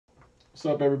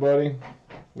What's up, everybody?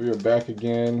 We are back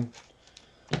again.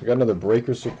 I got another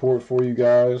breaker support for you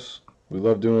guys. We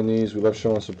love doing these. We love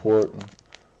showing support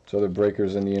to other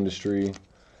breakers in the industry.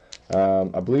 I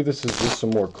believe this is just some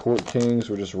more Court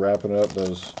Kings. We're just wrapping up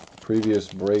those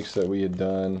previous breaks that we had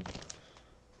done.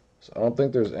 So I don't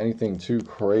think there's anything too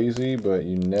crazy, but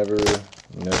you never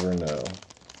know.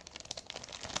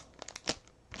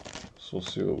 So we'll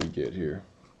see what we get here.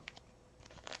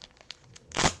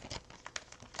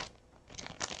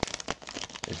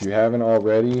 If you haven't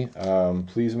already,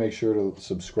 please make sure to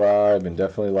subscribe and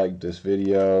definitely like this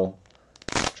video.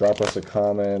 Drop us a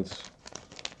comment.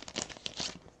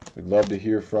 We'd love to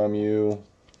hear from you.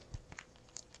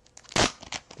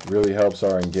 It really helps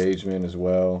our engagement as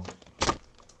well,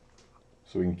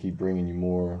 so we can keep bringing you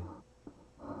more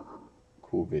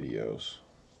cool videos.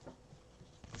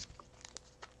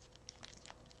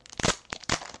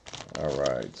 All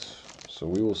right. So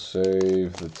we will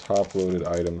save the top loaded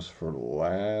items for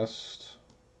last.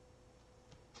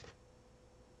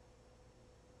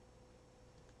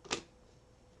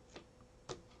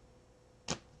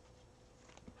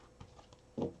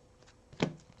 I'll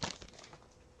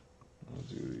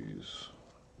do these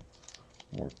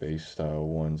more base style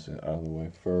ones out of the way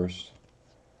first.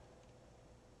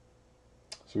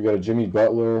 So we got a Jimmy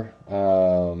Butler,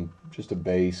 just a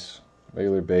base,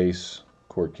 regular base,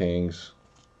 Court Kings.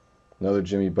 Another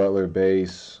Jimmy Butler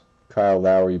base, Kyle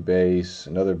Lowry base,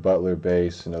 another Butler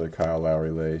base, another Kyle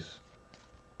Lowry base.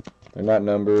 They're not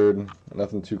numbered,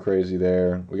 nothing too crazy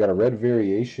there. We got a red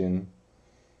variation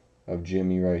of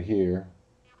Jimmy right here.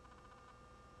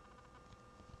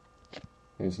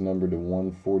 It's numbered to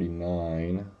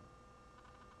 149.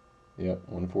 Yep,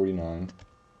 149.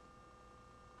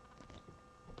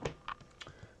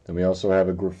 Then we also have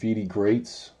a Graffiti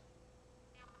Greats.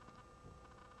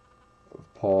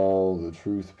 Paul the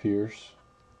Truth Pierce.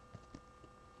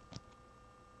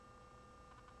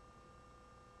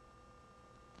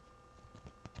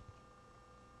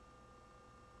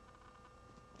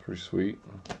 Pretty sweet.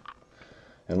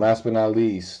 And last but not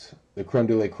least, the creme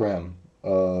de la creme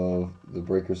of the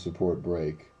breaker support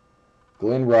break.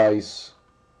 Glenn Rice,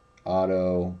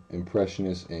 Auto,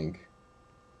 Impressionist Ink.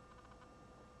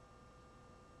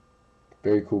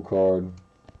 Very cool card.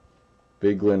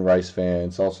 Big Glenn Rice fan.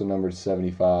 It's also numbered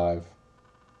 75.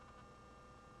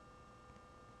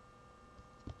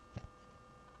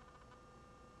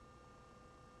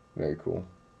 Very cool.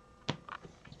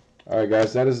 Alright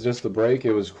guys, that is just the break.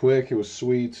 It was quick, it was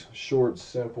sweet, short,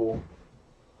 simple.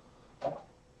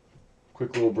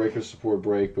 Quick little breaker support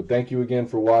break. But thank you again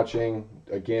for watching.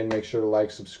 Again, make sure to like,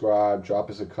 subscribe,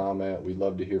 drop us a comment. We'd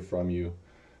love to hear from you.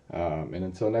 And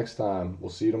until next time,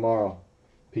 we'll see you tomorrow.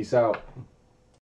 Peace out.